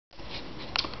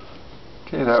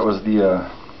Okay, that was the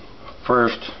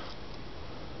first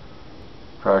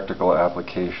practical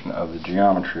application of the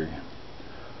geometry.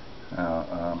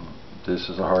 Now, this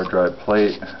is a hard drive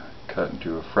plate cut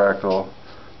into a fractal,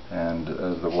 and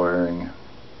the wiring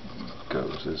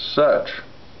goes as such.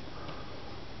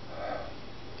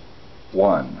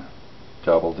 1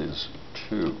 doubled is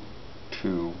 2,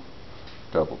 2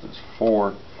 doubled is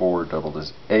 4, 4 doubled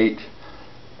is 8,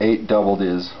 8 doubled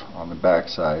is on the back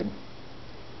side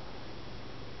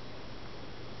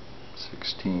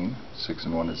 16, 6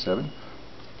 and 1 is 7,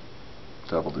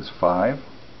 doubled is 5,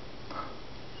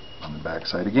 on the back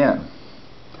side again.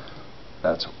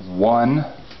 That's one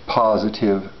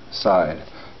positive side.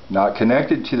 Not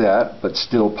connected to that, but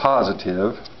still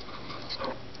positive,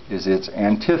 is its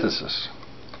antithesis.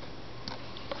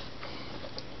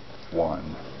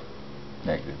 1,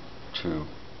 negative 2,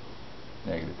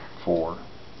 negative 4,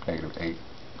 negative 8,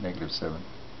 negative 7,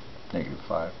 negative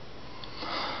 5,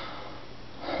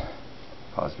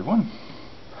 positive 1.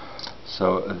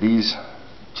 So these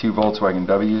two Volkswagen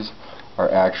W's are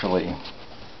actually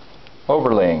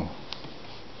overlaying,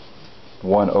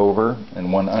 one over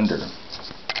and one under.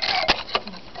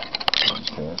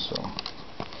 Okay, so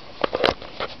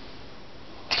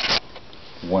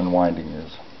one winding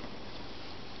is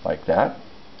like that,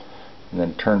 and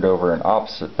then turned over and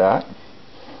opposite that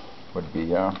would be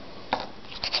the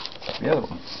other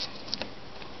one,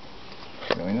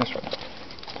 going this way.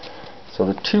 So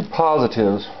the two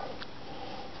positives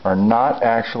are not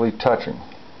actually touching.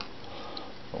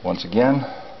 But once again,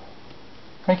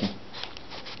 thank you.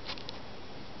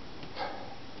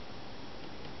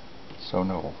 So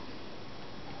noble.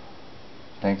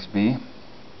 Thanks, B.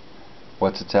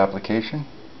 What's its application?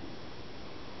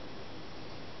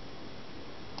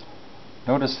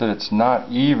 Notice that it's not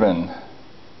even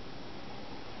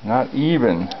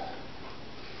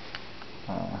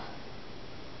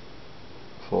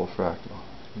full fractal.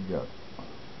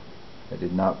 I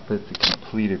did not put the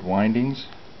completed windings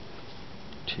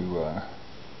to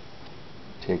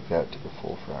take that to the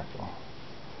full fractal.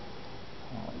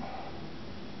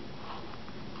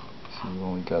 So you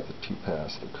only got the two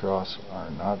paths. The cross are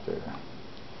not there.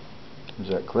 Is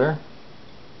that clear?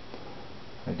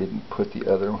 I didn't put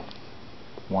the other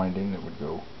winding that would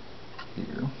go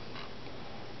here.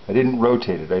 I didn't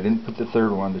rotate it. I didn't put the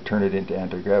third one to turn it into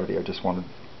anti-gravity. I just wanted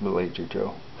a little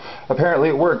HHO. Apparently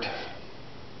it worked.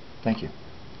 Thank you.